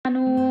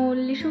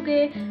ಲಿಶುಗೆ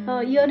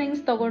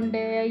earrings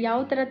ತೊಗೊಂಡೆ,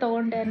 ಯಾವ ಥರ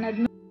ತೊಗೊಂಡೆ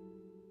ಅನ್ನೋದನ್ನ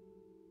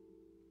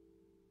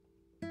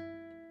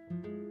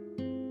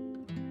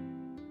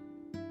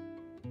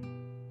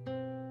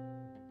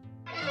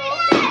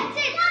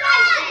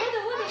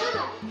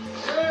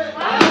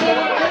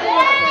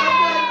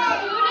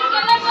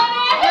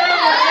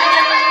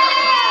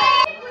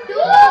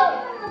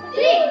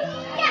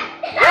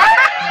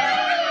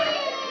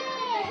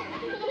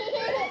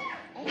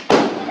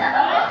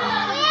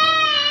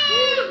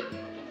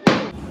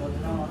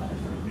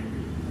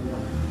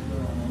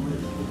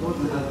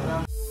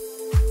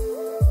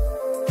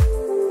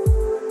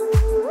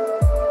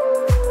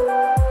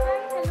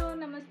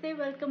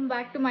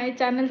ಬ್ಯಾಕ್ ಟು ಮೈ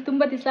ಚಾನಲ್.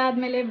 ತುಂಬ ದಿವಸ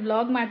ಆದಮೇಲೆ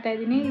ವ್ಲಾಗ್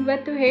ಮಾಡ್ತಾಯಿದ್ದೀನಿ.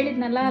 ಇವತ್ತು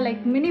ಹೇಳಿದ್ನಲ್ಲ,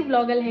 ಲೈಕ್ ಮಿನಿ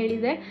ವ್ಲಾಗಲ್ಲಿ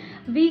ಹೇಳಿದೆ,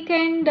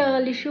 ವೀಕೆಂಡ್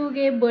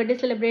ಲಿಶುಗೆ ಬರ್ಡೇ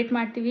ಸೆಲೆಬ್ರೇಟ್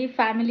ಮಾಡ್ತೀವಿ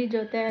ಫ್ಯಾಮಿಲಿ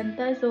ಜೊತೆ ಅಂತ.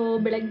 ಸೊ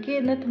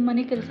ಬೆಳಗ್ಗೆಯಿಂದ ತುಂಬಾ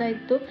ಕೆಲಸ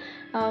ಇತ್ತು.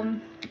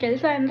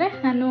 ಕೆಲಸ ಅಂದರೆ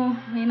ನಾನು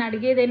ಏನು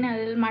ಅಡುಗೆದೇನೆ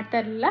ಅಲ್ಲಿ ಮಾಡ್ತಾ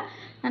ಇರಲಿಲ್ಲ.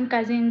 ನನ್ನ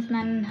ಕಸಿನ್ಸ್,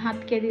 ನನ್ನ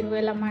ಅತ್ತಿಗೆದಿರು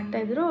ಎಲ್ಲ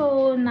ಮಾಡ್ತಾಯಿದ್ರು.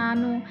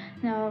 ನಾನು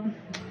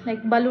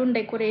ಲೈಕ್ ಬಲೂನ್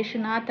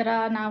ಡೆಕೋರೇಷನ್ ಆ ಥರ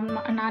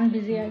ನಾನು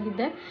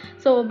ಬ್ಯುಸಿಯಾಗಿದ್ದೆ.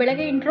 ಸೊ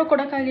ಬೆಳಗ್ಗೆ ಇಂಟ್ರೋ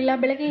ಕೊಡೋಕ್ಕಾಗಿಲ್ಲ.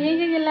 ಬೆಳಗ್ಗೆ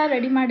ಹೇಗೆಲ್ಲ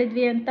ರೆಡಿ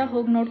ಮಾಡಿದ್ವಿ ಅಂತ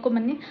ಹೋಗಿ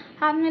ನೋಡ್ಕೊಂಬನ್ನಿ.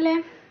 ಆದಮೇಲೆ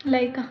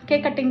ಲೈಕ್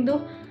ಕೇಕ್ ಕಟ್ಟಿಂಗ್ದು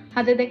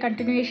ಅದೇ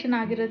ಕಂಟಿನ್ಯೂಯೇಷನ್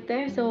ಆಗಿರುತ್ತೆ.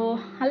 ಸೊ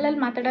ಅಲ್ಲಲ್ಲಿ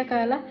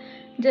ಮಾತಾಡೋಕ್ಕಾಗಲ್ಲ,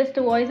 ಜಸ್ಟ್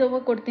ವಾಯ್ಸ್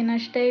ಓವರ್ ಕೊಡ್ತೀನಿ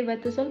ಅಷ್ಟೇ.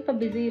 ಇವತ್ತು ಸ್ವಲ್ಪ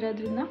ಬ್ಯುಸಿ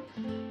ಇರೋದ್ರಿಂದ.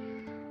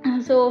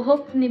 ಸೊ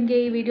ಹೋಪ್ ನಿಮಗೆ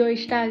ಈ ವಿಡಿಯೋ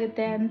ಇಷ್ಟ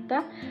ಆಗುತ್ತೆ ಅಂತ.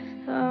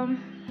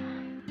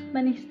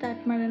 ಬನ್ನಿ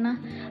ಸ್ಟಾರ್ಟ್ ಮಾಡೋಣ.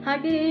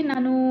 ಹಾಗೆ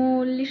ನಾನು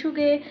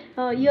ಲಿಶುಗೆ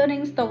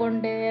ಇಯರಿಂಗ್ಸ್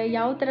ತೊಗೊಂಡೆ,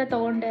 ಯಾವ ಥರ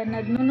ತೊಗೊಂಡೆ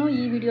ಅನ್ನೋದನ್ನು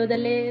ಈ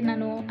ವಿಡಿಯೋದಲ್ಲೇ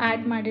ನಾನು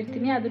ಆ್ಯಡ್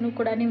ಮಾಡಿರ್ತೀನಿ. ಅದನ್ನು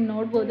ಕೂಡ ನೀವು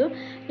ನೋಡ್ಬೋದು.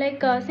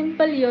 ಲೈಕ್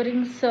ಸಿಂಪಲ್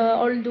ಇಯರಿಂಗ್ಸ್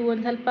ಅವಳದು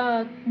ಒಂದು ಸ್ವಲ್ಪ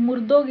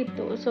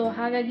ಮುರಿದೋಗಿತ್ತು. ಸೊ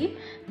ಹಾಗಾಗಿ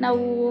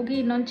ನಾವು ಹೋಗಿ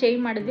ಇನ್ನೊಂದು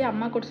ಚೇಂಜ್ ಮಾಡಿದ್ವಿ,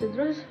 ಅಮ್ಮ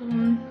ಕೊಡಿಸಿದ್ರು.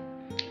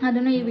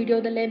 ಅದನ್ನು ಈ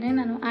ವಿಡಿಯೋದಲ್ಲೇ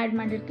ನಾನು ಆ್ಯಡ್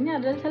ಮಾಡಿರ್ತೀನಿ.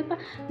 ಅದರಲ್ಲಿ ಸ್ವಲ್ಪ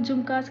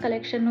ಜುಮ್ಕಾಸ್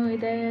ಕಲೆಕ್ಷನ್ನು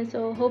ಇದೆ. So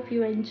hope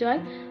you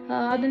enjoy.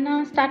 ಅದನ್ನು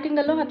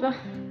ಸ್ಟಾರ್ಟಿಂಗಲ್ಲೋ ಅಥವಾ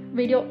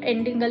ವಿಡಿಯೋ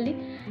ಎಂಡಿಂಗಲ್ಲಿ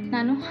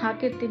ನಾನು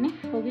ಹಾಕಿರ್ತೀನಿ,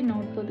 ಹೋಗಿ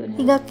ನೋಡ್ಬೋದು.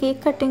 ಈಗ ಕೇಕ್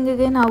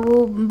ಕಟ್ಟಿಂಗಿಗೆ ನಾವು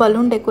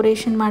ಬಲೂನ್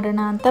ಡೆಕೋರೇಷನ್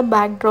ಮಾಡೋಣ ಅಂತ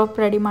ಬ್ಯಾಕ್ ಡ್ರಾಪ್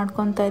ರೆಡಿ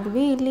ಮಾಡ್ಕೊತಾ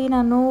ಇದ್ವಿ. ಇಲ್ಲಿ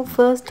ನಾನು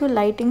ಫಸ್ಟು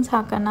ಲೈಟಿಂಗ್ಸ್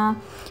ಹಾಕೋಣ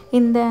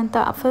ಹಿಂದೆ ಅಂತ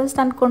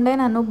ಫಸ್ಟ್ ಅಂದ್ಕೊಂಡೆ.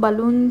 ನಾನು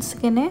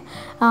ಬಲೂನ್ಸ್ಗೆ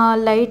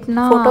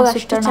ಲೈಟ್ನ ಫೋಟೋ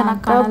ಅಷ್ಟು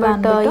ಚೆನ್ನಾಗಿ ಕಾಣಲ್ಲ,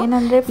 ಬಟ್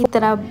ಏನಂದರೆ ಈ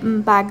ಥರ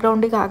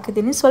ಬ್ಯಾಕ್ಗ್ರೌಂಡಿಗೆ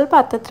ಹಾಕಿದ್ದೀನಿ. ಸ್ವಲ್ಪ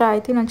ಹತ್ತತ್ರ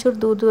ಆಯಿತು, ಇನ್ನೊಂಚೂರು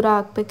ದೂರ ದೂರ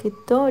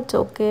ಹಾಕಬೇಕಿತ್ತು. ಇಟ್ಸ್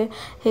ಓಕೆ,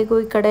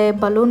 ಹೇಗೂ ಈ ಕಡೆ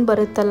ಬಲೂನ್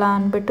ಬರುತ್ತಲ್ಲ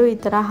ಅಂದ್ಬಿಟ್ಟು ಈ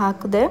ಥರ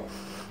ಹಾಕಿದೆ.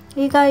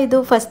 ಈಗ ಇದು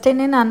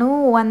ಫಸ್ಟೇನೆ ನಾನು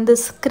ಒಂದು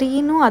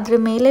ಸ್ಕ್ರೀನು ಅದ್ರ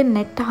ಮೇಲೆ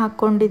ನೆಟ್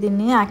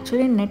ಹಾಕ್ಕೊಂಡಿದ್ದೀನಿ.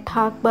 ಆ್ಯಕ್ಚುಲಿ ನೆಟ್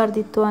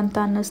ಹಾಕಬಾರ್ದಿತ್ತು ಅಂತ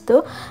ಅನ್ನಿಸ್ತು.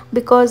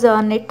 ಬಿಕಾಸ್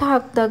ನೆಟ್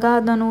ಹಾಕಿದಾಗ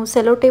ನಾನು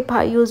cello tape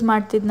use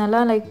ಮಾಡ್ತಿದ್ನಲ್ಲ,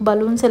 like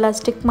balloons ಎಲ್ಲ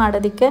ಸ್ಟಿಕ್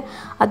ಮಾಡೋದಕ್ಕೆ,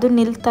 ಅದು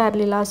ನಿಲ್ತಾ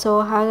ಇರಲಿಲ್ಲ. ಸೊ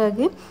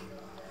ಹಾಗಾಗಿ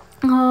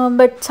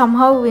but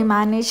somehow V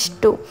manage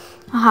to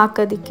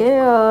ಹಾಕೋದಕ್ಕೆ.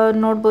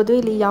 ನೋಡ್ಬೋದು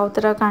ಇಲ್ಲಿ ಯಾವ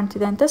ಥರ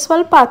ಕಾಣ್ತಿದೆ ಅಂತ.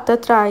 ಸ್ವಲ್ಪ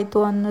ಹತ್ತತ್ರ ಆಯಿತು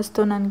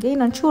ಅನ್ನಿಸ್ತು ನನಗೆ.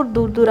 ಇನ್ನೊಂಚೂರು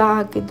ದೂರ ದೂರ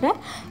ಹಾಕಿದರೆ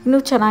ಇನ್ನೂ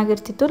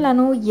ಚೆನ್ನಾಗಿರ್ತಿತ್ತು.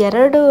 ನಾನು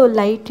 2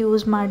 ಲೈಟ್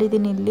ಯೂಸ್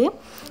ಮಾಡಿದ್ದೀನಿ ಇಲ್ಲಿ.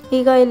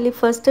 ಈಗ ಇಲ್ಲಿ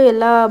ಫಸ್ಟ್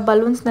ಎಲ್ಲ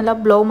ಬಲೂನ್ಸ್ನೆಲ್ಲ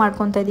ಬ್ಲೋ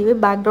ಮಾಡ್ಕೊತಾ ಇದ್ದೀವಿ.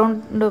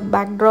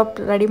 Back drop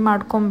ready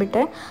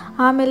ಮಾಡ್ಕೊಂಬಿಟ್ಟೆ.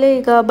 ಆಮೇಲೆ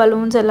ಈಗ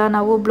ಬಲೂನ್ಸ್ ಎಲ್ಲ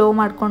ನಾವು ಬ್ಲೋ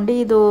ಮಾಡ್ಕೊಂಡು,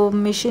 ಇದು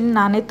ಮಿಷಿನ್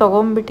ನಾನೇ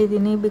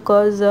ತೊಗೊಂಬಿಟ್ಟಿದ್ದೀನಿ.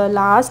 ಬಿಕಾಸ್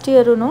ಲಾಸ್ಟ್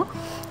ಇಯರೂ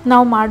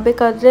ನಾವು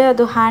ಮಾಡಬೇಕಾದ್ರೆ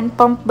ಅದು ಹ್ಯಾಂಡ್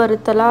ಪಂಪ್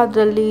ಬರುತ್ತಲ್ಲ,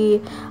 ಅದರಲ್ಲಿ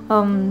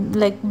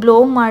ಲೈಕ್ ಬ್ಲೋ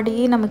ಮಾಡಿ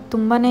ನಮಗೆ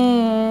ತುಂಬಾ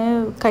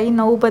ಕೈ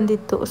ನೋವು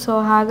ಬಂದಿತ್ತು. ಸೊ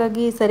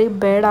ಹಾಗಾಗಿ ಸರಿ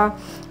ಬೇಡ,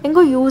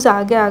 ಹೆಂಗೋ ಯೂಸ್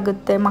ಆಗೇ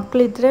ಆಗುತ್ತೆ,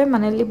 ಮಕ್ಕಳಿದ್ರೆ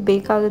ಮನೇಲಿ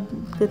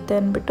ಬೇಕಾಗುತ್ತೆ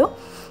ಅಂದ್ಬಿಟ್ಟು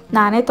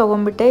ನಾನೇ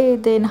ತೊಗೊಂಬಿಟ್ಟೆ.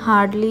 ಇದೇನು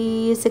ಹಾರ್ಡ್ಲಿ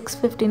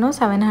 650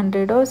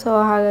 700. ಸೊ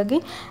ಹಾಗಾಗಿ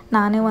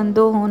ನಾನೇ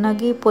ಒಂದು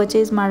ಓನಾಗಿ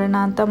ಪರ್ಚೇಸ್ ಮಾಡೋಣ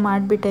ಅಂತ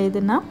ಮಾಡಿಬಿಟ್ಟೆ.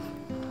 ಇದನ್ನು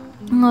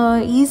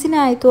ಈಸಿನೇ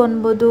ಆಯಿತು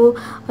ಅನ್ಬೋದು.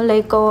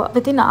 ಲೈಕ್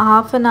ವಿತಿನ್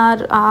ಹಾಫ್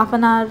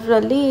ಆನ್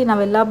ಅವರಲ್ಲಿ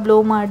ನಾವೆಲ್ಲ ಬ್ಲೋ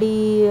ಮಾಡಿ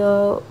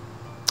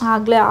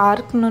ಆಗಲೇ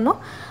ಆರ್ಕ್ನೂ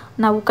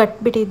ನಾವು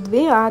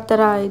ಕಟ್ಬಿಟ್ಟಿದ್ವಿ. ಆ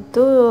ಥರ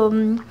ಆಯಿತು.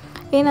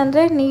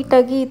 ಏನಂದರೆ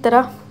ನೀಟಾಗಿ ಈ ಥರ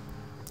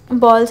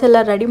ಬಾಲ್ಸ್ ಎಲ್ಲ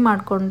ರೆಡಿ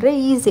ಮಾಡಿಕೊಂಡ್ರೆ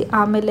ಈಸಿ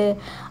ಆಮೇಲೆ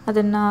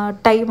ಅದನ್ನು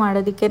ಟೈ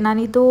ಮಾಡೋದಕ್ಕೆ.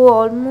 ನಾನಿದು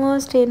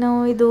ಆಲ್ಮೋಸ್ಟ್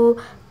ಇದು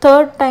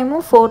 3rd ಟೈಮು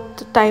 4th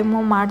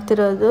ಟೈಮು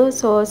ಮಾಡ್ತಿರೋದು.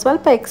 ಸೊ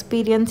ಸ್ವಲ್ಪ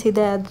ಎಕ್ಸ್ಪೀರಿಯನ್ಸ್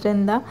ಇದೆ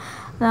ಅದರಿಂದ.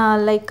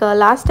 ಲೈಕ್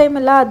ಲಾಸ್ಟ್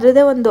ಟೈಮೆಲ್ಲ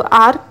ಅದರದ್ದೇ ಒಂದು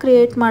ಆರ್ಕ್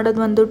ಕ್ರಿಯೇಟ್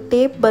ಮಾಡೋದು ಒಂದು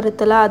ಟೇಪ್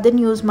ಬರುತ್ತಲ್ಲ, ಅದನ್ನು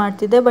ಯೂಸ್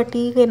ಮಾಡ್ತಿದ್ದೆ. ಬಟ್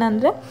ಈಗ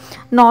ಏನಂದರೆ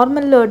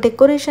ನಾರ್ಮಲ್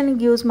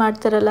ಡೆಕೋರೇಷನ್ಗೆ ಯೂಸ್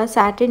ಮಾಡ್ತಾರಲ್ಲ,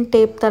 ಸ್ಯಾಟಿನ್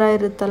ಟೇಪ್ ಥರ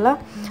ಇರುತ್ತಲ್ಲ,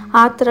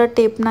 ಆ ಥರ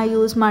ಟೇಪ್ನ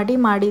ಯೂಸ್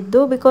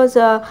ಮಾಡಿದ್ದು. ಬಿಕಾಸ್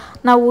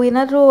ನಾವು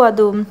ಏನಾದರೂ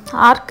ಅದು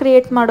ಆರ್ಕ್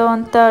ಕ್ರಿಯೇಟ್ ಮಾಡೋ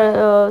ಅಂಥ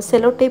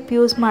ಸೆಲೋ ಟೇಪ್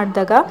ಯೂಸ್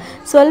ಮಾಡಿದಾಗ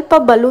ಸ್ವಲ್ಪ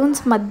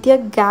ಬಲೂನ್ಸ್ ಮಧ್ಯ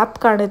ಗ್ಯಾಪ್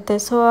ಕಾಣುತ್ತೆ.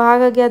 ಸೊ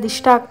ಹಾಗಾಗಿ ಅದು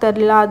ಇಷ್ಟ ಆಗ್ತಾ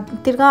ಇರಲಿಲ್ಲ.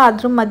 ತಿರ್ಗಾ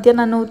ಅದ್ರ ಮಧ್ಯೆ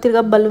ನಾನು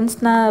ತಿರ್ಗಾ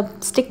ಬಲೂನ್ಸ್ನ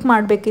ಸ್ಟಿಕ್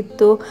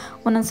ಮಾಡಬೇಕಿತ್ತು.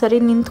 ಒಂದೊಂದು ಸರಿ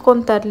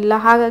ನಿಂತ್ಕೊತಾ ಇರಲಿಲ್ಲ.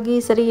 ಹಾಗಾಗಿ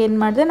ಸರಿ ಏನು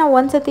ಮಾಡಿದೆ, ನಾವು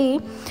ಒಂದು ಸತಿ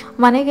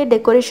ಮನೆಗೆ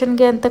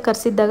ಡೆಕೋರೇಷನ್ಗೆ ಅಂತ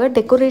ಕರೆಸಿದ್ದಾಗ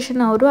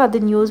ಡೆಕೋರೇಷನ್ ಅವರು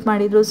ಅದನ್ನು ಯೂಸ್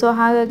ಮಾಡಿದರು. ಸೊ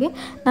ಹಾಗಾಗಿ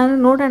ನಾನು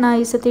ನೋಡೋಣ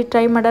ಈ ಸತಿ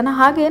ಟ್ರೈ ಮಾಡೋಣ.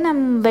 ಹಾಗೆ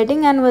ನಮ್ಮ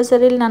ವೆಡ್ಡಿಂಗ್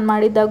ಆ್ಯನಿವರ್ಸರಿಲಿ ನಾನು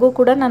ಮಾಡಿದ್ದಾಗೂ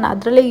ಕೂಡ ನಾನು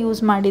ಅದರಲ್ಲೇ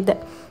ಯೂಸ್ ಮಾಡಿದ್ದೆ,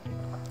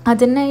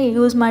 ಅದನ್ನೇ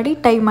ಯೂಸ್ ಮಾಡಿ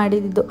ಟೈ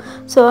ಮಾಡಿದ್ದು.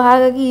 ಸೊ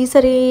ಹಾಗಾಗಿ ಈ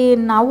ಸರಿ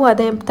ನಾವು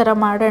ಅದೇ ಥರ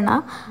ಮಾಡೋಣ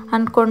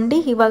ಅಂದ್ಕೊಂಡು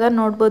ಇವಾಗ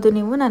ನೋಡ್ಬೋದು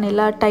ನೀವು,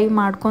 ನಾನೆಲ್ಲ ಟೈ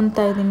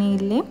ಮಾಡ್ಕೊತಾ ಇದ್ದೀನಿ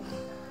ಇಲ್ಲಿ.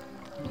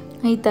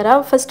 ಈ ಥರ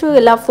ಫಸ್ಟು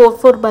ಎಲ್ಲ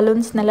 4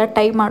 ಬಲೂನ್ಸ್ನೆಲ್ಲ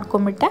ಟೈ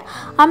ಮಾಡ್ಕೊಂಬಿಟ್ಟೆ.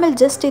 ಆಮೇಲೆ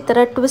ಜಸ್ಟ್ ಈ ಥರ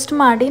ಟ್ವಿಸ್ಟ್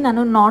ಮಾಡಿ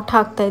ನಾನು ನಾಟ್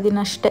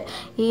ಹಾಕ್ತಾಯಿದ್ದೀನಿ ಅಷ್ಟೇ.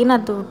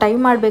 ಏನದು ಟೈ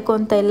ಮಾಡಬೇಕು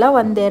ಅಂತ ಇಲ್ಲ.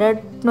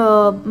 1-2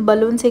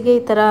 ಬಲೂನ್ಸಿಗೆ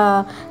ಈ ಥರ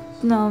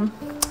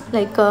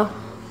ಲೈಕ್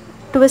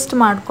ಟ್ವಿಸ್ಟ್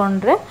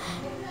ಮಾಡಿಕೊಂಡ್ರೆ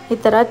ಈ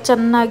ಥರ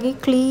ಚೆನ್ನಾಗಿ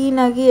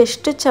ಕ್ಲೀನಾಗಿ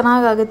ಎಷ್ಟು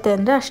ಚೆನ್ನಾಗಾಗುತ್ತೆ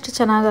ಅಂದರೆ ಅಷ್ಟು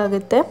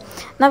ಚೆನ್ನಾಗಾಗುತ್ತೆ.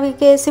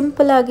 ನಾವೀಗೆ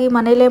ಸಿಂಪಲಾಗಿ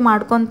ಮನೇಲೇ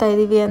ಮಾಡ್ಕೊತಾ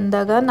ಇದ್ದೀವಿ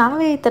ಅಂದಾಗ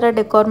ನಾವೇ ಈ ಥರ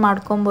ಡೆಕೋರ್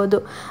ಮಾಡ್ಕೊಬೋದು.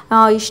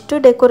 ಇಷ್ಟು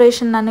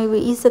ಡೆಕೋರೇಷನ್ ನಾನು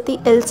ಈ ಸತಿ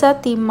ಎಲ್ಸಾ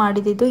ಥೀಮ್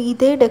ಮಾಡಿದ್ದು.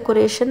 ಇದೇ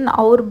ಡೆಕೋರೇಷನ್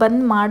ಅವ್ರು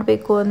ಬಂದು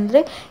ಮಾಡಬೇಕು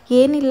ಅಂದರೆ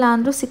ಏನಿಲ್ಲ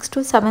ಅಂದರೂ 6,000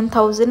 to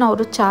 7,000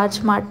 ಅವರು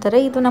ಚಾರ್ಜ್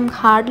ಮಾಡ್ತಾರೆ. ಇದು ನಮ್ಗೆ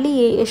ಹಾರ್ಡ್ಲಿ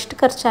ಎಷ್ಟು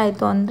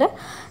ಖರ್ಚಾಯಿತು ಅಂದರೆ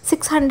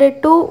 600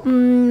 to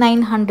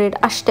 900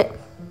 ಅಷ್ಟೇ.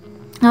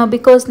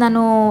 ಬಿಕಾಸ್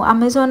ನಾನು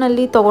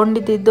ಅಮೆಝಾನಲ್ಲಿ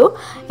ತೊಗೊಂಡಿದ್ದು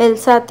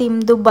ಎಲ್ಸಾ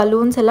ಥೀಮ್ದು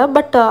ಬಲೂನ್ಸ್ ಎಲ್ಲ,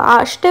 ಬಟ್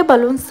ಅಷ್ಟೇ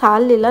ಬಲೂನ್ಸ್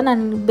ಸಾಲಿಲ್ಲ.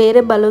 ನಾನು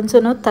ಬೇರೆ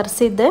ಬಲೂನ್ಸನ್ನು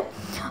ತರಿಸಿದ್ದೆ,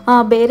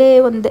 ಬೇರೆ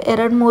ಒಂದು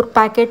 2-3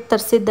 ಪ್ಯಾಕೆಟ್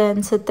ತರಿಸಿದ್ದೆ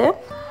ಅನಿಸುತ್ತೆ.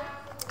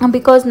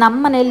 ಬಿಕಾಸ್ ನಮ್ಮ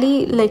ಮನೆಯಲ್ಲಿ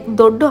ಲೈಕ್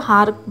ದೊಡ್ಡ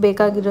ಹಾರ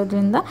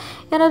ಬೇಕಾಗಿರೋದ್ರಿಂದ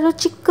ಯಾರಾದರೂ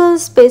ಚಿಕ್ಕ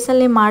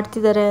ಸ್ಪೇಸಲ್ಲಿ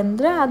ಮಾಡ್ತಿದ್ದಾರೆ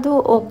ಅಂದರೆ ಅದು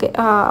ಓಕೆ.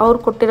 ಅವ್ರು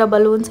ಕೊಟ್ಟಿರೋ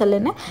ಬಲೂನ್ಸಲ್ಲೇ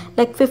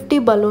ಲೈಕ್ 50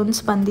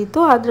 ಬಲೂನ್ಸ್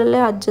ಬಂದಿತ್ತು, ಅದರಲ್ಲೇ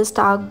ಅಡ್ಜಸ್ಟ್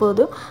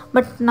ಆಗ್ಬೋದು.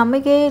 ಬಟ್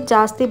ನಮಗೆ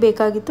ಜಾಸ್ತಿ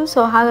ಬೇಕಾಗಿತ್ತು,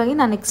 ಸೊ ಹಾಗಾಗಿ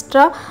ನಾನು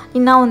ಎಕ್ಸ್ಟ್ರಾ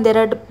ಇನ್ನೂ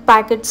 1-2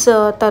 ಪ್ಯಾಕೆಟ್ಸ್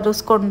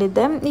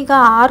ತರಿಸ್ಕೊಂಡಿದ್ದೆ. ಈಗ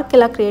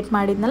ಆರ್ಕೆಲ್ಲ ಕ್ರಿಯೇಟ್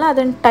ಮಾಡಿದ್ನಲ್ಲ,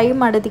 ಅದನ್ನು ಟೈ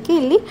ಮಾಡೋದಕ್ಕೆ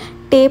ಇಲ್ಲಿ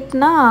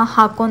ಟೇಪ್ನ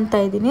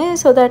ಹಾಕ್ಕೊತಾ ಇದ್ದೀನಿ,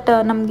 ಸೊ ದ್ಯಾಟ್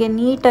ನಮಗೆ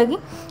ನೀಟಾಗಿ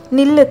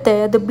ನಿಲ್ಲುತ್ತೆ,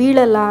 ಅದು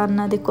ಬೀಳಲ್ಲ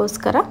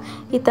ಅನ್ನೋದಕ್ಕೋಸ್ಕರ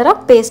ಈ ಥರ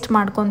ಪೇಸ್ಟ್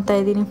ಮಾಡ್ಕೊತಾ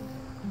ಇದ್ದೀನಿ.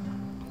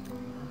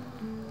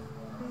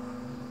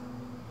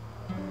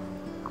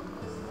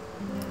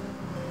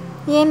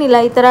 ಏನಿಲ್ಲ,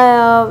 ಈ ಥರ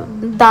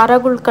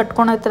ದಾರಗಳು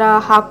ಕಟ್ಕೊಳೋ ಥರ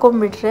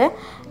ಹಾಕ್ಕೊಂಬಿಟ್ರೆ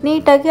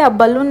ನೀಟಾಗಿ ಆ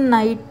ಬಲೂನ್ನ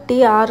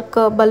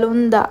ಇಟ್ಟು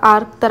ಬಲೂನ್ದ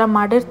ಆರ್ಕ್ ಥರ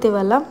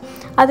ಮಾಡಿರ್ತೀವಲ್ಲ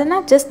ಅದನ್ನು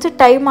ಜಸ್ಟ್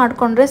ಟೈ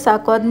ಮಾಡಿಕೊಂಡ್ರೆ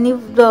ಸಾಕು. ಅದು ನೀವು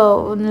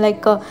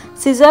ಲೈಕ್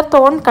ಸಿಸರ್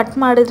ತೊಗೊಂಡು ಕಟ್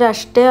ಮಾಡಿದ್ರೆ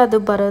ಅಷ್ಟೇ ಅದು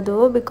ಬರೋದು.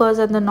 ಬಿಕಾಸ್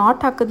ಅದು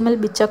ನಾಟ್ ಹಾಕಿದ್ಮೇಲೆ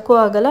ಬಿಚ್ಚಕ್ಕೂ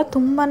ಆಗೋಲ್ಲ,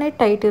 ತುಂಬಾ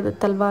ಟೈಟ್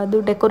ಇರುತ್ತಲ್ವ. ಅದು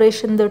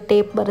ಡೆಕೋರೇಷನ್ದು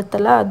ಟೇಪ್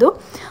ಬರುತ್ತಲ್ಲ ಅದು.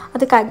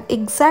 ಅದಕ್ಕೆ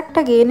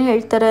ಎಕ್ಸಾಕ್ಟಾಗಿ ಏನು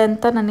ಹೇಳ್ತಾರೆ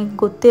ಅಂತ ನನಗೆ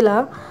ಗೊತ್ತಿಲ್ಲ,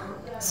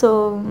 ಸೊ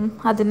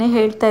ಅದನ್ನೇ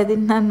ಹೇಳ್ತಾ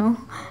ಇದ್ದೀನಿ ನಾನು.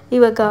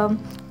 ಇವಾಗ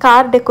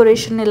ಕಾರ್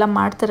ಡೆಕೋರೇಷನ್ ಎಲ್ಲ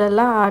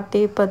ಮಾಡ್ತಾರಲ್ಲ ಆ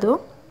ಟೇಪ್ ಅದು.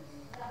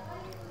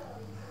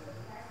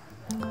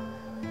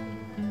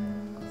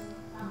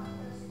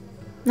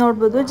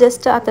 ನೋಡ್ಬೋದು,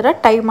 ಜಸ್ಟ್ ಆ ಥರ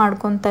ಟೈ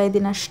ಮಾಡ್ಕೊತಾ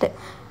ಇದ್ದೀನಿ ಅಷ್ಟೇ.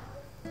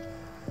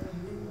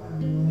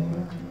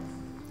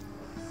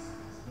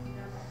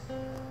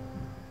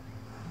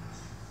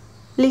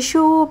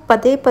 ಲಿಶು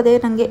ಪದೇ ಪದೇ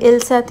ನನಗೆ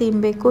ಎಲ್ಸಾ ಥೀಮ್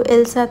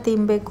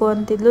ಬೇಕು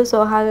ಅಂತಿದ್ಲು. ಸೊ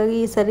ಹಾಗಾಗಿ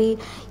ಈ ಸರಿ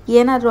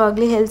ಏನಾದರೂ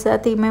ಆಗಲಿ ಎಲ್ಸಾ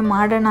ಥೀಮೇ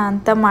ಮಾಡೋಣ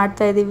ಅಂತ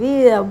ಮಾಡ್ತಾಯಿದ್ದೀವಿ.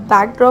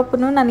 ಬ್ಯಾಕ್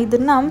ಡ್ರಾಪನ್ನು ನಾನು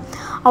ಇದನ್ನು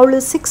ಅವಳು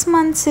 6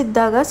 months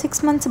ಇದ್ದಾಗ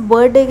 6 months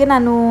ಬರ್ಡೇಗೆ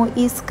ನಾನು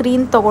ಈ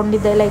ಸ್ಕ್ರೀನ್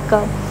ತೊಗೊಂಡಿದ್ದೆ, like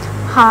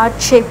heart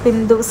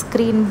ಶೇಪಿಂದು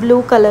screen, blue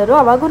colour.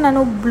 ಅವಾಗೂ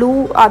ನಾನು ಬ್ಲೂ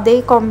ಅದೇ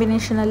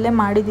ಕಾಂಬಿನೇಷನಲ್ಲೇ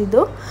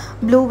ಮಾಡಿದ್ದು,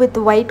 ಬ್ಲೂ ವಿತ್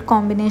ವೈಟ್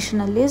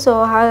ಕಾಂಬಿನೇಷನಲ್ಲಿ. ಸೊ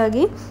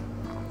ಹಾಗಾಗಿ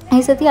ಈ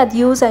ಸತಿ ಅದು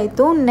ಯೂಸ್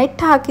ಆಯಿತು.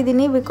 ನೆಟ್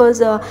ಹಾಕಿದ್ದೀನಿ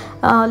ಬಿಕಾಸ್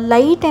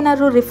ಲೈಟ್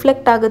ಏನಾದ್ರು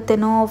ರಿಫ್ಲೆಕ್ಟ್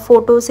ಆಗುತ್ತೇನೋ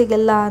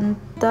ಫೋಟೋಸಿಗೆಲ್ಲ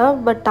ಅಂತ,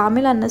 ಬಟ್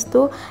ಆಮೇಲೆ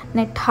ಅನ್ನಿಸ್ತು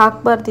ನೆಟ್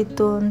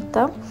ಹಾಕಬಾರ್ದಿತ್ತು ಅಂತ.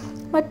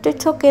 But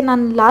it's okay.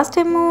 ನಾನು ಲಾಸ್ಟ್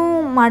ಟೈಮು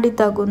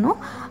ಮಾಡಿದ್ದಾಗೂ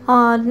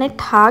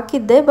ನೆಟ್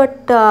ಹಾಕಿದ್ದೆ,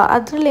 ಬಟ್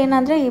ಅದರಲ್ಲಿ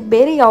ಏನಂದರೆ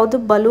ಬೇರೆ ಯಾವುದು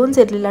ಬಲೂನ್ಸ್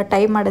ಇರಲಿಲ್ಲ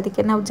ಟೈ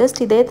ಮಾಡೋದಕ್ಕೆ. ನಾವು ಜಸ್ಟ್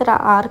ಇದೇ ಥರ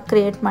ಆರ್ಕ್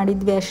ಕ್ರಿಯೇಟ್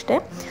ಮಾಡಿದ್ವಿ ಅಷ್ಟೇ.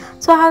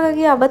 ಸೊ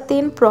ಹಾಗಾಗಿ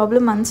ಅವತ್ತೇನು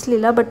ಪ್ರಾಬ್ಲಮ್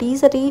ಅನಿಸ್ಲಿಲ್ಲ. ಬಟ್ ಈ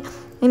ಸರಿ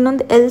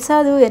ಇನ್ನೊಂದು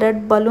ಎಲ್ಸಾದು 2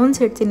 ಬಲೂನ್ಸ್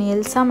ಇಡ್ತೀನಿ,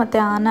 ಎಲ್ಸಾ ಮತ್ತು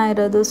ಆನಾ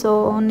ಇರೋದು. ಸೊ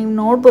ನೀವು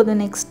ನೋಡ್ಬೋದು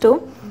ನೆಕ್ಸ್ಟು.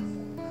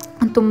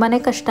 ತುಂಬಾ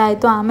ಕಷ್ಟ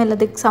ಆಯಿತು. ಆಮೇಲೆ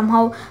ಅದಕ್ಕೆ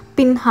ಸಂಹೌ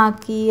ಪಿನ್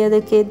ಹಾಕಿ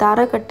ಅದಕ್ಕೆ ದಾರ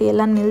ಕಟ್ಟಿ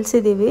ಎಲ್ಲ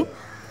ನಿಲ್ಲಿಸಿದ್ದೀವಿ.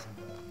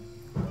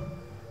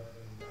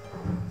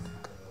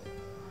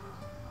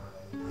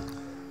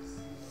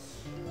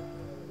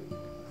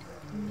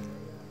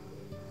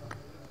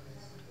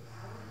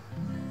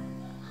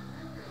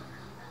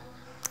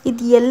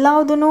 ಇದು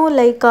ಎಲ್ಲದೂ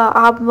ಲೈಕ್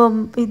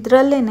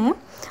ಇದರಲ್ಲೇ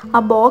ಆ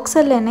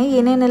ಬಾಕ್ಸಲ್ಲೇ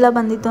ಏನೇನೆಲ್ಲ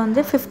ಬಂದಿತ್ತು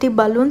ಅಂದರೆ 50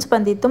 ಬಲೂನ್ಸ್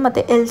ಬಂದಿತ್ತು,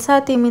 ಮತ್ತು ಎಲ್ಸಾ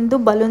ಥೀಮಿಂದು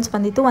ಬಲೂನ್ಸ್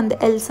ಬಂದಿತ್ತು. ಒಂದು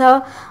ಎಲ್ಸಾ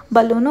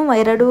ಬಲೂನು,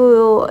 2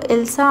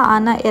 ಎಲ್ಸಾ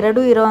ಆನಾ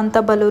 2 ಇರೋವಂಥ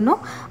ಬಲೂನು,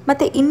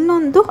 ಮತ್ತು ಇನ್ನೂ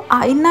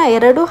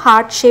 2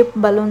 ಹಾರ್ಟ್ ಶೇಪ್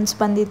ಬಲೂನ್ಸ್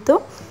ಬಂದಿತ್ತು.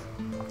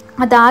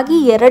 ಅದಾಗಿ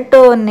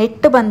 2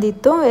 ನೆಟ್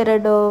ಬಂದಿತ್ತು,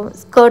 2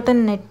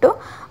 ಕರ್ಟನ್ ನೆಟ್ಟು,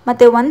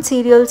 ಮತ್ತು 1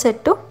 ಸೀರಿಯಲ್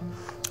ಸೆಟ್ಟು,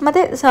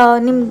 ಮತ್ತು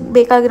ನಿಮ್ಗೆ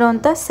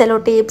ಬೇಕಾಗಿರೋವಂಥ ಸೆಲೋ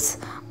ಟೇಪ್ಸ್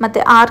ಮತ್ತು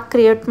ಆರ್ಕ್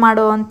ಕ್ರಿಯೇಟ್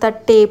ಮಾಡೋವಂಥ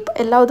ಟೇಪ್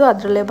ಎಲ್ಲವುದು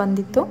ಅದರಲ್ಲೇ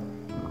ಬಂದಿತ್ತು.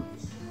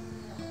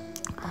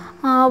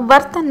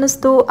 ವರ್ತ್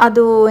ಅನ್ನಿಸ್ತು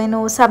ಅದು ಏನು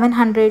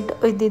 700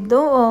 ಇದ್ದಿದ್ದು.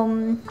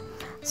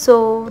 ಸೊ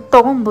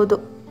ತೊಗೊಬೋದು.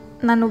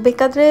 ನಾನು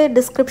ಬೇಕಾದರೆ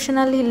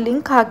ಡಿಸ್ಕ್ರಿಪ್ಷನಲ್ಲಿ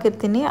ಲಿಂಕ್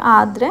ಹಾಕಿರ್ತೀನಿ,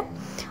 ಆದರೆ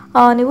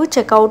ನೀವು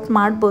ಚೆಕ್ಔಟ್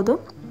ಮಾಡ್ಬೋದು.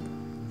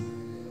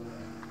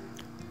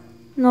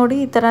 ನೋಡಿ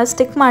ಈ ಥರ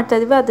ಸ್ಟಿಕ್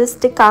ಮಾಡ್ತಾಯಿದ್ವಿ, ಅದು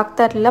ಸ್ಟಿಕ್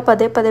ಆಗ್ತಾ ಇರಲಿಲ್ಲ,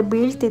 ಪದೇ ಪದೇ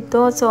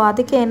ಬೀಳ್ತಿತ್ತು. ಸೊ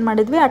ಅದಕ್ಕೆ ಏನು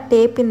ಮಾಡಿದ್ವಿ, ಆ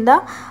ಟೇಪಿಂದ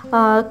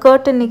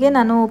ಕರ್ಟನಿಗೆ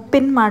ನಾನು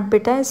ಪಿನ್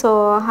ಮಾಡಿಬಿಟ್ಟೆ. ಸೊ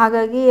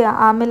ಹಾಗಾಗಿ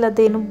ಆಮೇಲೆ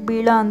ಅದೇನು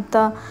ಬೀಳೋ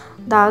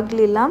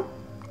ಅಂಥದ್ದಾಗಲಿಲ್ಲ.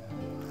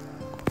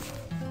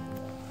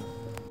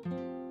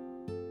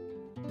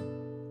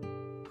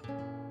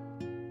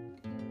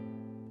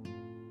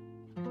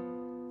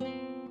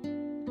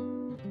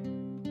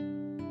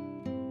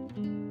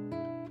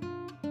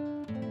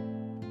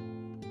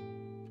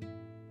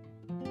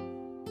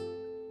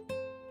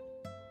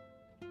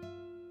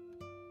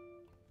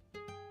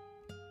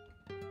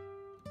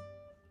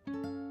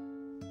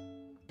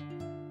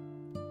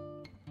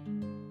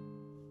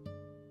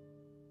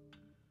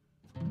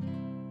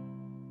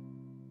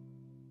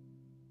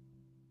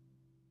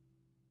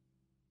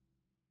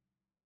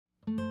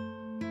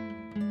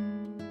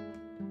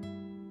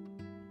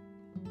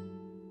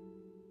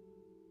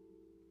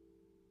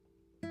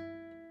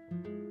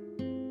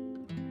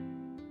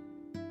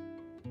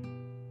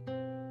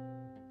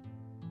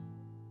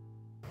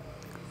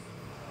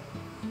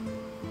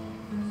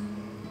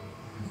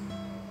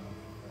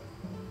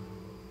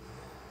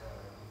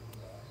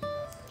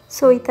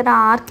 ಸೊ ಈ ಥರ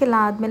ಆರ್ಕ್ ಎಲ್ಲ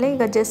ಆದಮೇಲೆ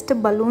ಈಗ ಜಸ್ಟ್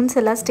ಬಲೂನ್ಸ್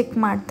ಎಲ್ಲ ಸ್ಟಿಕ್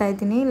ಮಾಡ್ತಾ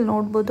ಇದ್ದೀನಿ. ಇಲ್ಲಿ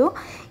ನೋಡ್ಬೋದು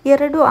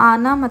 2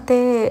 ಆನಾ ಮತ್ತು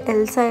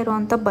ಎಲ್ಸಾ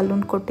ಇರೋವಂಥ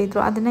ಬಲೂನ್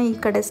ಕೊಟ್ಟಿದ್ರು, ಅದನ್ನು ಈ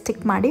ಕಡೆ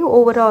ಸ್ಟಿಕ್ ಮಾಡಿ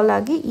ಓವರ್ ಆಲ್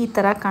ಆಗಿ ಈ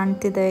ಥರ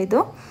ಕಾಣ್ತಿದೆ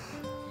ಇದು.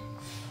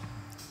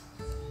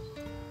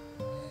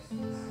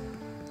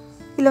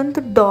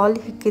 ಇಲ್ಲೊಂದು ಡಾಲ್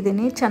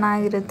ಇಕ್ಕಿದ್ದೀನಿ,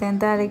 ಚೆನ್ನಾಗಿರುತ್ತೆ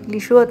ಅಂತ ಲೈಕ್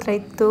ಲಿಶು ಹತ್ರ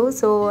ಇತ್ತು,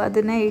 ಸೊ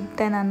ಅದನ್ನೇ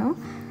ಇಟ್ಟೆ ನಾನು.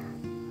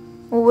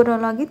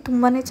 ಓವರಾಲ್ ಆಗಿ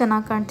ತುಂಬಾ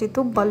ಚೆನ್ನಾಗಿ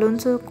ಕಾಣ್ತಿತ್ತು.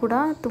 ಬಲೂನ್ಸು ಕೂಡ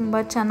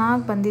ತುಂಬ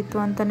ಚೆನ್ನಾಗಿ ಬಂದಿತ್ತು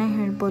ಅಂತಲೇ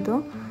ಹೇಳ್ಬೋದು.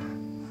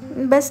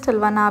 ಬೆಸ್ಟ್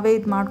ಅಲ್ವಾ ನಾವೇ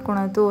ಇದು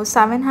ಮಾಡ್ಕೊಳೋದು.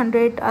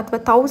 700 ಅಥವಾ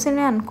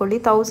 1000 ಅಂದ್ಕೊಳ್ಳಿ,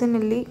 1000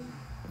 ಇಲ್ಲಿ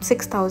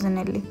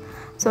 6000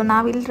 ಸೊ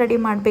ನಾವಿಲ್ಲಿ ರೆಡಿ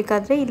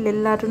ಮಾಡಬೇಕಾದ್ರೆ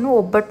ಇಲ್ಲೆಲ್ಲರೂ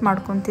ಒಬ್ಬಟ್ಟು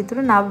ಮಾಡ್ಕೊತಿದ್ರು.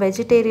 ನಾವು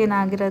ವೆಜಿಟೇರಿಯನ್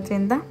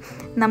ಆಗಿರೋದ್ರಿಂದ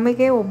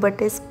ನಮಗೆ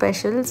ಒಬ್ಬಟ್ಟೆ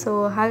ಸ್ಪೆಷಲ್, ಸೊ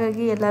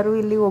ಹಾಗಾಗಿ ಎಲ್ಲರೂ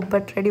ಇಲ್ಲಿ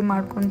ಒಬ್ಬಟ್ಟು ರೆಡಿ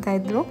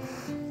ಮಾಡ್ಕೊತಾಯಿದ್ರು.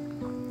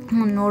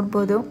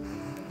 ನೋಡ್ಬೋದು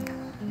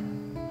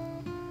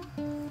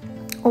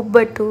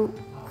ಒಬ್ಬಟ್ಟು,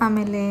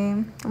 ಆಮೇಲೆ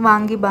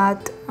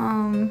ವಾಂಗಿಬಾತ್,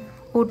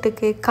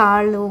 ಊಟಕ್ಕೆ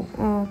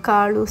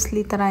ಕಾಳು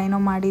ಉಸ್ಲಿ ಥರ ಏನೋ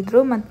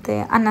ಮಾಡಿದರು, ಮತ್ತು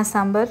ಅನ್ನ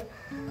ಸಾಂಬಾರು,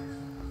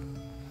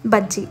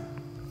 ಬಜ್ಜಿ.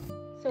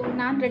 ಸೊ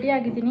ನಾನು ರೆಡಿ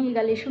ಆಗಿದ್ದೀನಿ, ಈಗ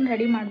ಲಿಶುನ್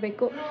ರೆಡಿ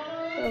ಮಾಡಬೇಕು.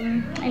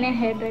 ಇನ್ನೇನು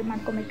ಹೇರ್ ಡ್ರೈ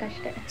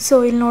ಮಾಡ್ಕೊಬೇಕಷ್ಟೆ. ಸೊ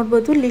ಇಲ್ಲಿ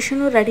ನೋಡ್ಬೋದು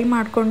ಲಿಶುನು ರೆಡಿ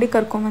ಮಾಡ್ಕೊಂಡು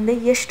ಕರ್ಕೊಂಬಂದೆ.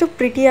 ಎಷ್ಟು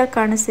ಪ್ರಿಟಿಯಾಗಿ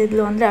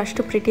ಕಾಣಿಸ್ತಿದ್ಲು ಅಂದರೆ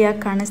ಅಷ್ಟು ಪ್ರಿಟಿಯಾಗಿ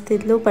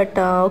ಕಾಣಿಸ್ತಿದ್ಲು. ಬಟ್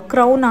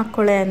ಕ್ರೌನ್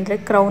ಹಾಕ್ಕೊಳ್ಳೆ ಅಂದರೆ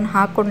ಕ್ರೌನ್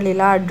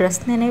ಹಾಕ್ಕೊಳ್ಲಿಲ್ಲ. ಆ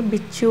ಡ್ರೆಸ್ನೇ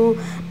ಬಿಚ್ಚು,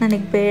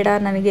 ನನಗೆ ಬೇಡ,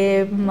 ನನಗೆ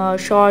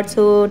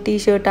ಶಾರ್ಟ್ಸು ಟೀ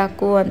ಶರ್ಟ್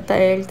ಹಾಕು ಅಂತ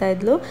ಹೇಳ್ತಾ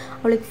ಇದ್ಲು.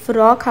 ಅವಳಿಗೆ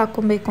ಫ್ರಾಕ್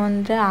ಹಾಕ್ಕೊಬೇಕು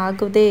ಅಂದರೆ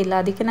ಆಗೋದೇ ಇಲ್ಲ.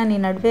 ಅದಕ್ಕೆ ನಾನು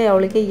ಈ ನಡುವೆ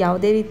ಅವಳಿಗೆ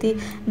ಯಾವುದೇ ರೀತಿ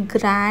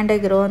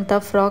ಗ್ರ್ಯಾಂಡಾಗಿರೋವಂಥ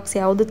ಫ್ರಾಕ್ಸ್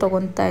ಯಾವುದು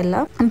ತೊಗೊತಾ ಇಲ್ಲ,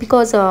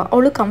 ಬಿಕಾಸ್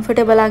ಅವಳು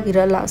ಕಂಫರ್ಟೇಬಲ್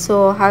ಆಗಿರಲ್ಲ. ಸೊ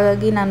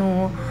ಹಾಗಾಗಿ ನಾನು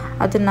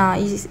ಅದನ್ನು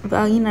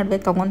ಈ ನಡುವೆ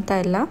ತೊಗೊತಾ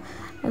ಇಲ್ಲ.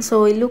 ಸೊ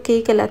ಇಲ್ಲೂ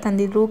ಕೇಕೆಲ್ಲ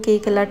ತಂದಿದ್ರು,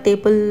 ಕೇಕೆಲ್ಲ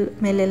ಟೇಬಲ್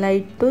ಮೇಲೆಲ್ಲ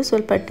ಇಟ್ಟು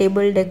ಸ್ವಲ್ಪ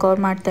ಟೇಬಲ್ ಡೆಕೋರ್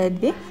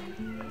ಮಾಡ್ತಾಯಿದ್ವಿ,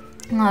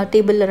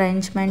 ಟೇಬಲ್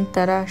ಅರೇಂಜ್ಮೆಂಟ್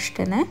ಥರ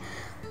ಅಷ್ಟೇ.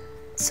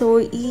 ಸೊ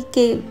ಈ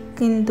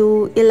ಕೇಕಿಂದು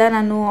ಎಲ್ಲ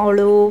ನಾನು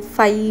ಅವಳು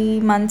 5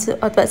 months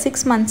ಅಥವಾ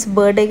 6 months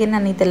ಬರ್ಡೇಗೆ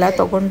ನಾನು ಇದೆಲ್ಲ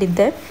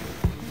ತೊಗೊಂಡಿದ್ದೆ.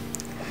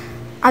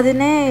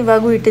 ಅದನ್ನೇ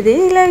ಇವಾಗೂ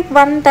ಇಟ್ಟಿದ್ದೀವಿ. ಲೈಕ್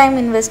ಒನ್ ಟೈಮ್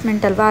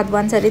ಇನ್ವೆಸ್ಟ್ಮೆಂಟ್ ಅಲ್ವಾ, ಅದು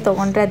ಒಂದು ಸರಿ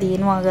ತೊಗೊಂಡ್ರೆ ಅದು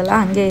ಏನೂ ಆಗೋಲ್ಲ,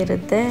 ಹಾಗೆ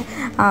ಇರುತ್ತೆ.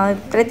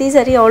 ಪ್ರತಿ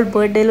ಸರಿ ಅವಳ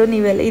ಬರ್ಡೇಲೂ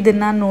ನೀವೆಲ್ಲ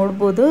ಇದನ್ನು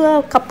ನೋಡ್ಬೋದು.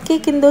 Cup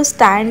ಕೇಕಿಂದು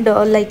stand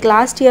like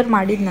last year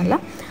ಮಾಡಿದ್ನಲ್ಲ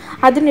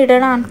ಅದನ್ನ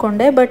ಇಡೋಣ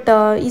ಅಂದ್ಕೊಂಡೆ, ಬಟ್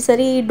ಈ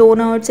ಸರಿ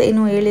ಡೋನಟ್ಸ್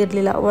ಏನೂ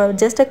ಹೇಳಿರಲಿಲ್ಲ,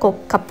 ಜಸ್ಟ್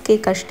ಕಪ್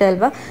ಕೇಕ್ ಅಷ್ಟೇ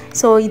ಅಲ್ವಾ.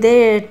 ಸೊ ಇದೇ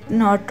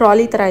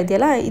ಟ್ರಾಲಿ ಥರ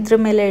ಇದೆಯಲ್ಲ, ಇದ್ರ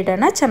ಮೇಲೆ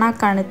ಇಡೋಣ, ಚೆನ್ನಾಗಿ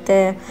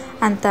ಕಾಣುತ್ತೆ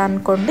ಅಂತ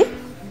ಅಂದ್ಕೊಂಡು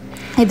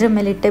ಇದ್ರ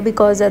ಮೇಲೆ ಇಟ್ಟೆ.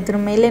 ಬಿಕಾಸ್ ಅದ್ರ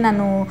ಮೇಲೆ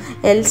ನಾನು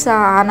ಎಲ್ಸಾ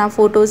ಆನಾ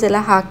ಫೋಟೋಸ್ ಎಲ್ಲ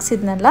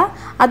ಹಾಕ್ಸಿದ್ನಲ್ಲ,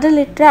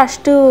 ಅದರಲ್ಲಿಟ್ಟರೆ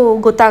ಅಷ್ಟು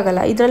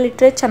ಗೊತ್ತಾಗಲ್ಲ,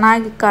 ಇದರಲ್ಲಿಟ್ಟರೆ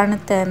ಚೆನ್ನಾಗಿ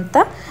ಕಾಣುತ್ತೆ ಅಂತ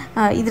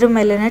ಇದ್ರ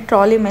ಮೇಲೇ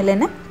ಟ್ರಾಲಿ ಮೇಲೇ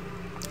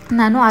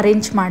ನಾನು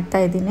ಅರೇಂಜ್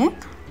ಮಾಡ್ತಾಯಿದ್ದೀನಿ.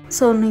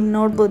 ಸೊ ನೀವು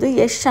ನೋಡ್ಬೋದು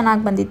ಎಷ್ಟು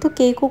ಚೆನ್ನಾಗಿ ಬಂದಿತ್ತು.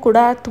 ಕೇಕು ಕೂಡ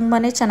ತುಂಬಾ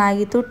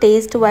ಚೆನ್ನಾಗಿತ್ತು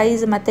ಟೇಸ್ಟ್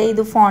ವೈಸ್, ಮತ್ತು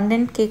ಇದು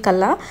ಫಾಂಡೆಂಟ್ ಕೇಕ್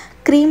ಅಲ್ಲ,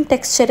 ಕ್ರೀಮ್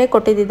ಟೆಕ್ಸ್ಚರೇ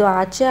ಕೊಟ್ಟಿದ್ದು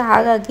ಆಚೆ,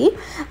 ಹಾಗಾಗಿ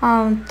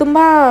ತುಂಬ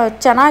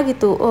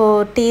ಚೆನ್ನಾಗಿತ್ತು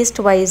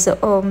ಟೇಸ್ಟ್ ವೈಸ್.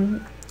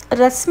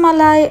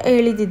 ರಸ್ಮಲಾಯ್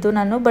ಹೇಳಿದ್ದು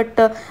ನಾನು, ಬಟ್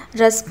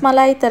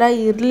ರಸ್ಮಲಾಯ್ ಥರ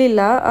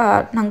ಇರಲಿಲ್ಲ,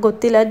 ನಂಗೆ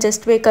ಗೊತ್ತಿಲ್ಲ,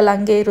 ಜಸ್ಟ್ ಬೇಕಲ್ಲಿ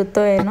ಹಂಗೆ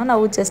ಇರುತ್ತೋ ಏನೋ,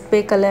 ನಾವು ಜಸ್ಟ್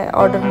ಬೇಕಲ್ಲೇ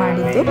ಆರ್ಡರ್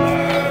ಮಾಡಿದ್ದು.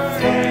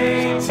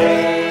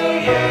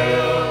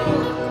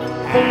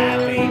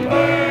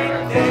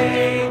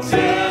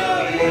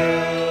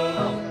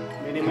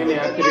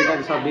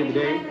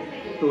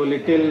 To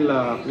little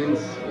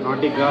prince,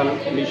 naughty girl,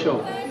 Lishu.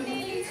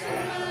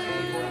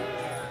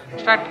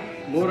 Start.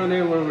 3ನೇ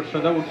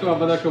ವರ್ಷದ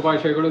ಹುಟ್ಟುಹಬ್ಬದ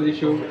ಶುಭಾಶಯಗಳು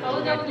ಲಿಶು.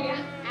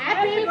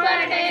 Happy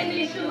birthday,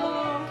 Lishu.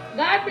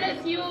 God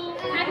bless you.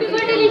 Happy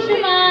birthday, Lishu,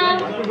 ma.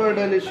 Happy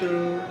birthday, Lishu.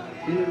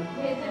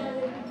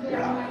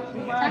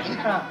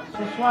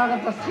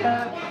 ಸುಸ್ವಾಗತಸ್ಯ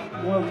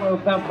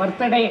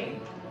birthday.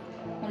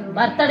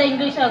 Birthday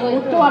English ಆಗೋಯ್ತು.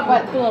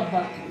 ಹುಟ್ಟುಹಬ್ಬ.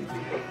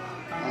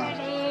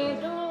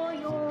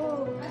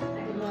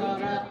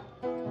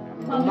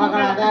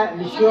 ಮಗಳಾದ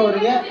ಲಿಶು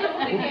ಅವರಿಗೆ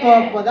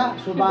ಹುಟ್ಟುಹಬ್ಬದ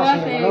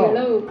ಶುಭಾಶಯಗಳು.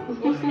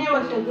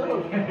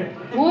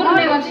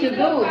 3ನೇ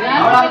ವರ್ಷದ್ದು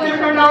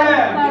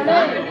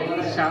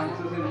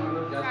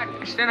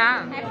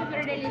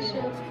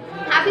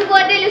Happy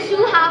birthday, Lishu.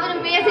 Have an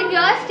amazing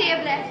year. Stay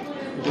blessed.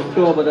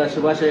 ಹುಟ್ಟುಹಬ್ಬದ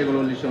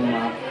ಶುಭಾಶಯಗಳು ಲಿಶುಮ್ಮ.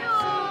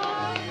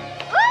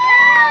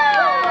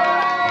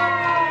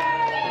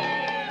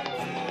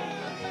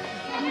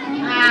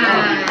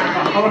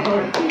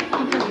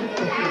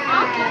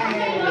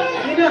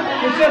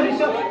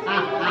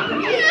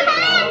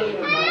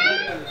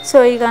 ಸೊ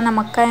ಈಗ ನಮ್ಮ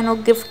ಅಕ್ಕ ಏನೋ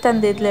ಗಿಫ್ಟ್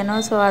ತಂದಿದ್ಲೇನೋ,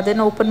 ಸೊ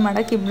ಅದನ್ನು ಓಪನ್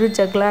ಮಾಡೋಕ್ಕೆ ಇಬ್ಬರು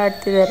ಜಗಳ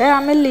ಆಡ್ತಿದ್ದಾರೆ.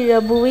 ಆಮೇಲೆ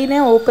ಭುವಿನೇ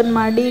ಓಪನ್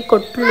ಮಾಡಿ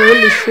ಕೊಟ್ಟಳು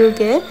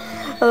ಲಿಶುಗೆ.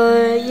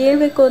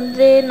 ಹೇಳ್ಬೇಕು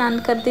ಅಂದರೆ ನಾನು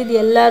ಕರೆದಿದ್ದು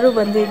ಎಲ್ಲರೂ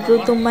ಬಂದಿದ್ದರು,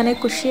 ತುಂಬಾ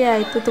ಖುಷಿ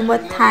ಆಯಿತು, ತುಂಬ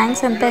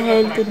ಥ್ಯಾಂಕ್ಸ್ ಅಂತ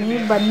ಹೇಳ್ತೀನಿ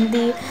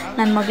ಬಂದು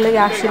ನನ್ನ ಮಗಳಿಗೆ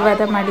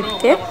ಆಶೀರ್ವಾದ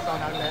ಮಾಡಿದ್ದಕ್ಕೆ.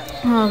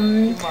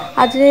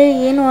 ಆದರೆ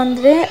ಏನು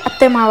ಅಂದರೆ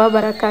ಅತ್ತೆ ಮಾವ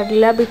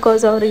ಬರೋಕ್ಕಾಗಲಿಲ್ಲ,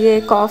 ಬಿಕಾಸ್ ಅವರಿಗೆ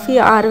ಕಾಫಿ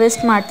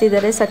ಹಾರ್ವೆಸ್ಟ್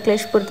ಮಾಡ್ತಿದ್ದಾರೆ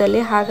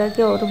ಸಕಲೇಶ್ಪುರದಲ್ಲಿ,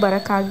 ಹಾಗಾಗಿ ಅವರು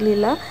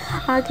ಬರೋಕ್ಕಾಗಲಿಲ್ಲ.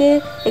 ಹಾಗೆ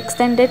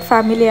ಎಕ್ಸ್ಟೆಂಡೆಡ್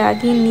ಫ್ಯಾಮಿಲಿ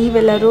ಆಗಿ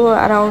ನೀವೆಲ್ಲರೂ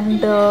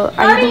ಅರೌಂಡ್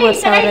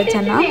 5,500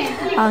 ಜನ,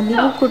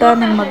 ನೀವು ಕೂಡ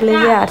ನನ್ನ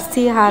ಮಗಳಿಗೆ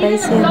ಅರಸಿ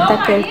ಹಾರೈಸಿ ಅಂತ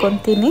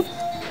ಕೇಳ್ಕೊತೀನಿ.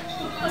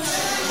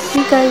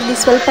 ಈಗ ಇಲ್ಲಿ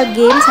ಸ್ವಲ್ಪ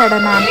ಗೇಮ್ಸ್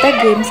ಆಡೋಣ ಅಂತ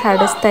ಗೇಮ್ಸ್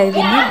ಆಡಿಸ್ತಾ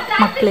ಇದ್ದೀನಿ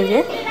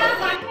ಮಕ್ಕಳಿಗೆ.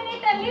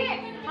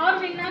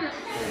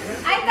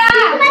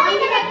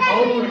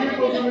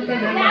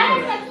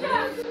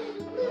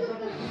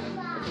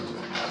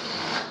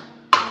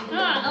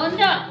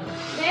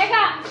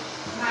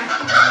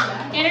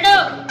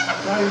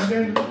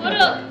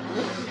 ಮೂರು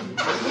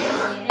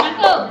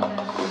ನಾಲ್ಕು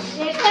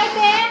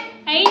ಎಷ್ಟೈತೆ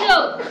 5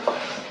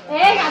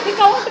 ಅದು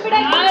ಕೌಂಟ್ ಬಿಡ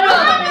 6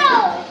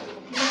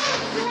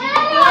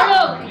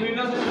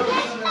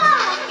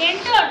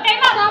 7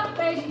 8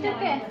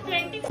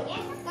 ಟೈಮ್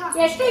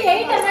ಎಷ್ಟು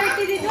 8 ಅನ್ನ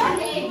ಇಟ್ಟಿದ್ದು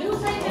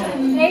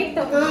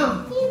 8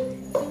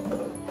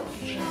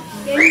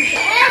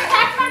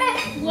 ಸ್ಟಾರ್ಟ್ ಮಾಡೆ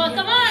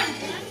ಕಮ್ ಆನ್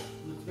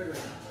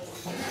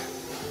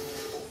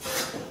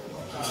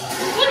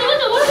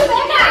ಊದು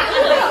ಬೇಗ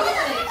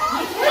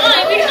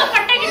ಬಿಡು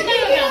ಪಟ್ಟೆ ಗಿಡ್ತಾ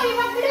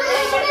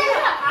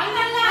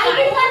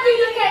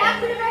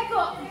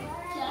ಬಿಡ್ಬೇಕು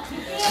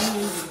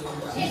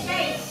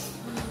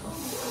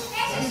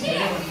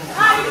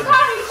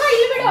ಹಿಡ್ಕೊ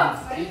ಇಲ್ಲಿ ಬಿಡು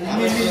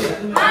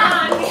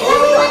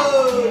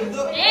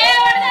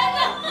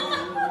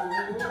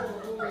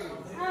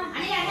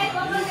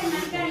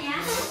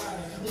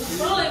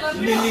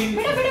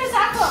ಬಿಡು ಬಿಡು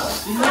ಸಾಕು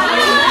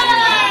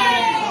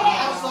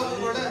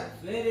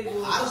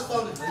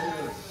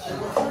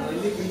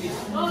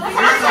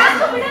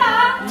ಸಾಕು ಬಿಡು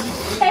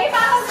ಟೈಮ್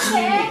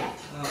ಆಗುತ್ತೆ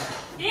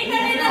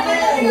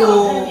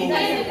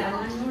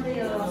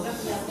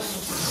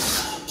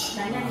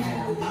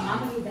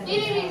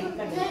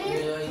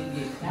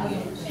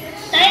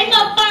ಟೈಮ್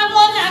ಅಪ್ಪ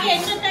ಆಗೋದು ಹಾಗೆ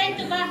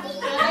ಎಷ್ಟೊತ್ತಾಯ್ತು ಬಾ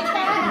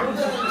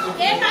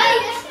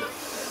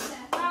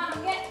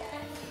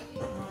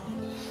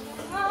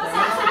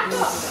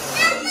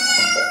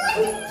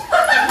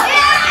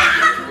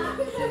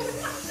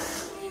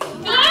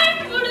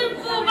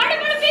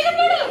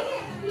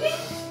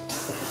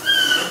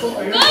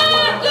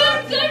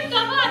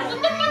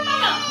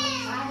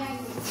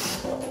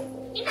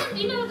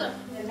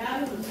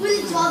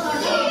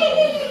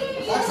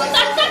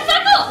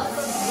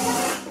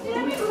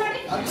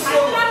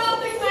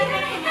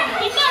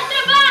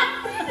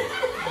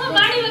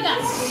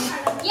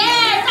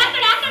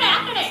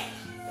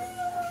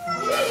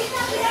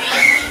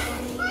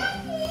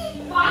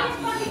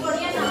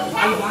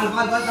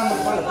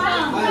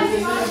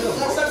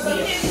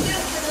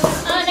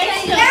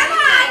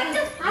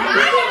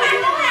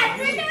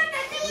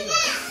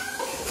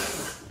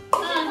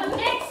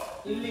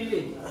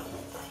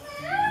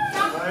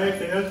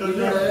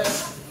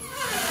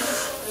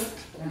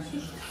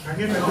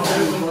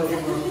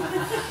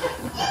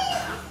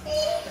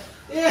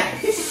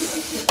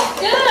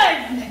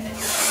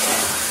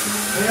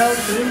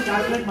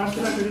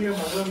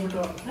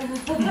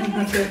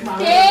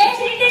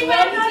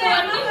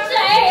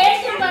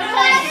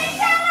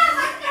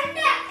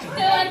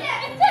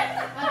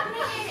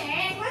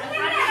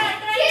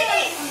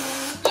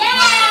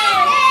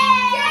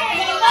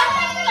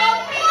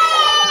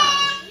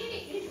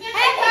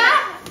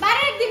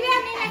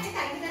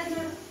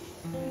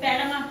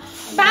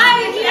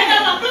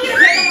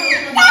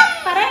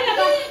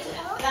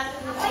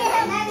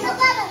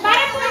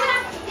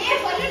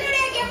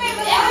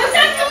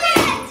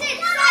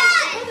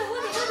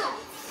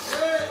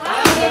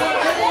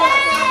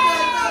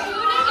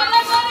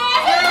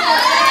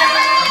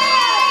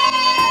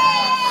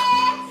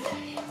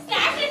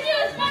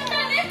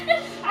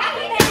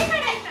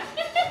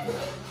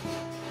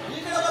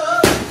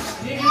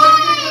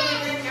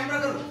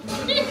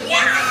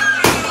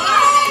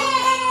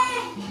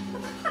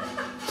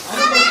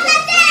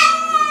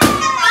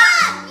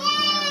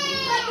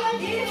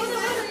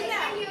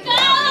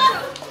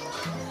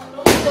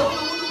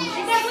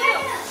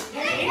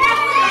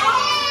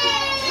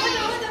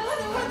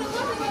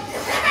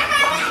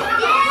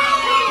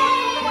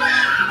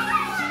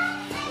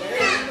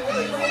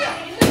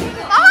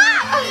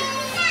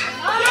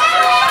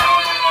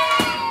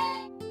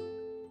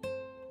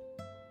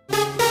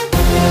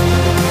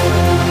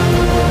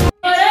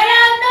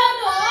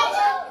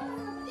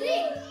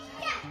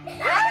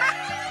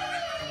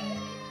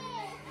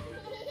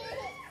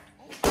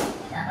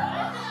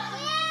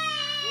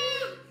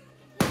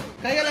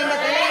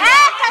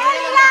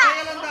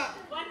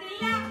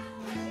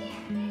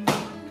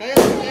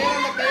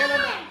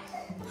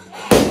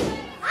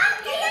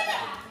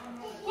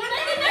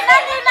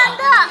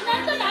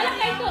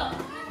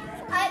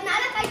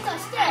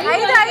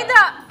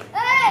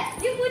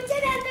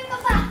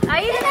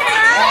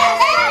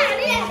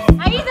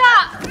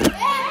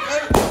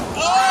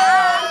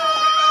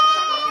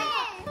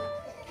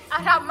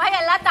ಅಮ್ಮ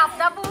ಎಲ್ಲ ತಪ್ಪ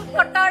ತಪ್ಪು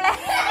ಕೊಟ್ಟವಳೆ.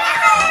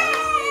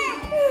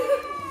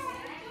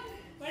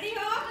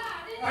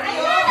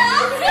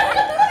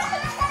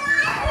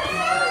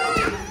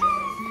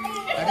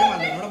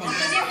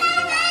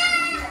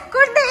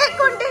 ಕುಂಟಿ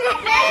ಕುಂಟಿ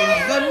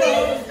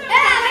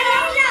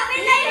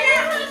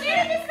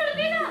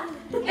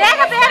ಬೇಗ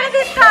ಬೇರೆ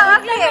తీసుకో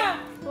ಹೋಗ್ಲಿ.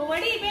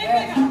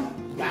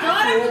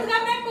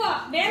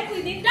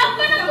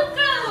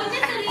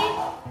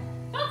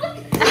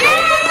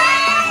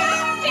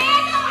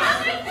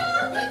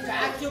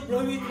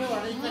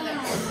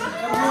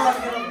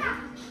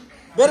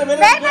 ಬೇರೆ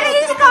ಬೇರೆ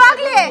తీసుకో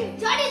ಹೋಗ್ಲಿ.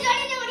 ಜೋಡಿ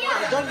ಜೋಡಿ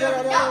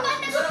ಹೊಡಿಯೋ.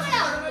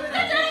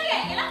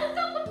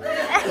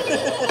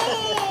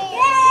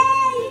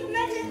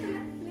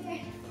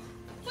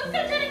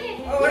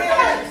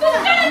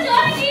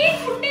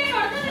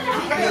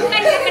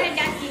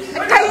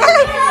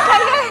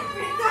 ಕೈಯಲ್ಲಿ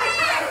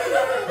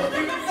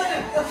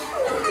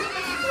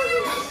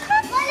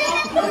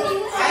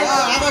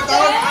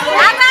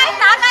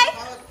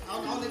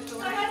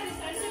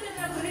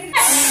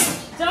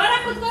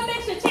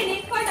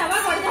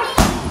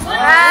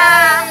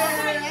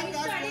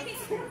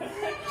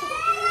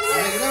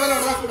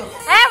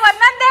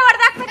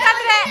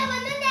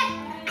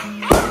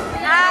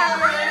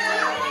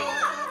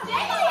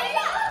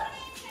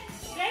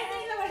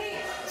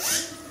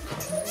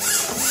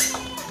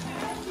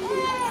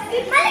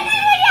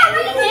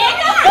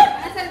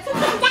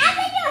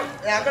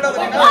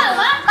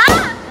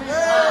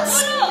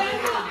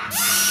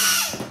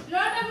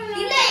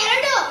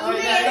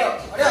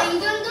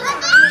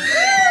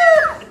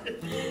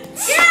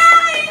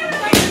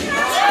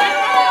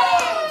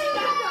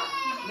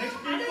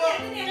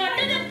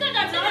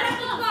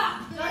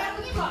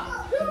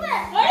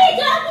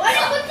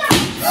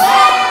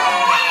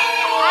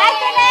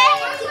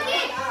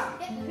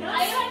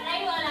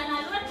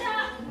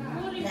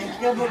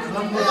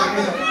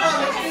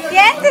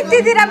ಏನ್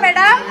ತಿಂತಿದ್ದೀರಾ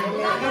ಮೇಡಮ್?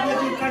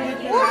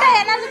 ಊಟ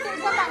ಏನಾದ್ರು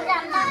ತಿನ್ಸೋದಂಗೆ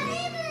ಅನ್ನ,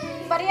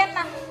 ಬರೀ ಅನ್ನ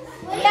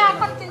ಇಲ್ಲ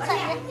ಹಾಕೊಂಡು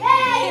ತಿನ್ಸಂಗೆ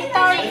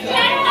ತಿಂತಾವಳಿ,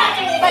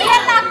 ಬರೀ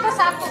ಅನ್ನ ಹಾಕೋ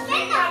ಸಾಕು.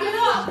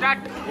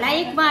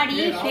 ಲೈಕ್ ಮಾಡಿ,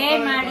 ಶೇರ್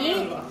ಮಾಡಿ,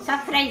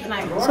 ಸಬ್ಸ್ಕ್ರೈಬ್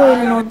ಮಾಡಿ. ಸೊ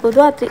ಇಲ್ಲಿ ನೋಡ್ಬೋದು,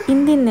 ಆದರೆ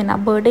ಹಿಂದಿನ ದಿನ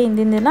ಬರ್ಡೇ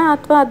ಹಿಂದಿನ ದಿನ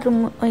ಅಥವಾ ಅದ್ರ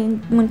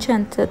ಮುಂಚೆ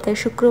ಅನಿಸುತ್ತೆ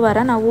ಶುಕ್ರವಾರ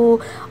ನಾವು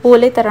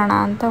ಓಲೆ ತರೋಣ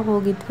ಅಂತ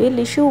ಹೋಗಿದ್ವಿ.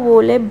 ಲಿಶು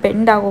ಓಲೆ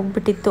ಬೆಂಡ್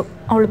ಆಗೋಗ್ಬಿಟ್ಟಿತ್ತು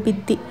ಅವಳು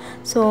ಬಿದ್ದು.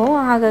 ಸೊ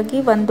ಹಾಗಾಗಿ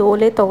ಒಂದು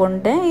ಓಲೆ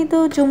ತೊಗೊಂಡೆ. ಇದು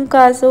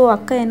ಜುಮ್ಕಾಸು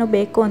ಅಕ್ಕ ಏನೋ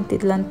ಬೇಕು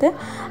ಅಂತಿದ್ಲಂತೆ,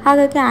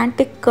 ಹಾಗಾಗಿ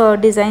ಆ್ಯಂಟಿಕ್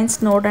ಡಿಸೈನ್ಸ್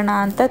ನೋಡೋಣ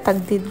ಅಂತ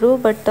ತೆಗ್ದಿದ್ರು.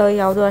 ಬಟ್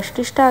ಯಾವುದು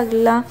ಅಷ್ಟಿಷ್ಟ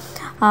ಆಗಲಿಲ್ಲ,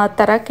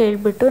 ಥರ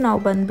ಕೇಳಿಬಿಟ್ಟು ನಾವು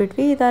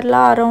ಬಂದುಬಿಟ್ವಿ. ಇದೆಲ್ಲ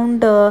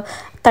ಅರೌಂಡ್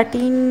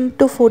 13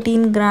 to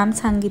 14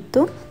 ಗ್ರಾಮ್ಸ್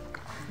ಹಂಗಿತ್ತು.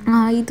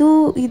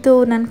 ಇದು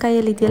ನನ್ನ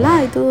ಕೈಯಲ್ಲಿ ಇದೆಯಲ್ಲ,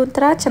 ಇದು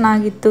ಒಂಥರ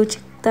ಚೆನ್ನಾಗಿತ್ತು,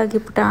 ಚಿಕ್ಕದಾಗಿ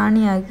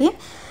ಪುಟಾಣಿಯಾಗಿ.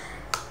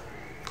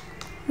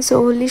 ಸೊ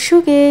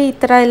ಲಿಶುಗೆ ಈ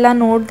ಥರ ಎಲ್ಲ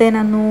ನೋಡಿದೆ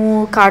ನಾನು,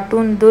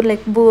 ಕಾರ್ಟೂನ್ದು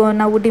ಲೈಕ್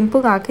ನಾವು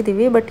ಡಿಂಪುಗೆ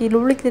ಹಾಕಿದ್ದೀವಿ, ಬಟ್ ಇಲ್ಲಿ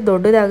ಉಳಿಕೆ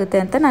ದೊಡ್ಡದಾಗುತ್ತೆ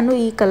ಅಂತ ನಾನು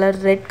ಈ ಕಲರ್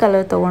ರೆಡ್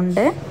ಕಲರ್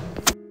ತೊಗೊಂಡೆ.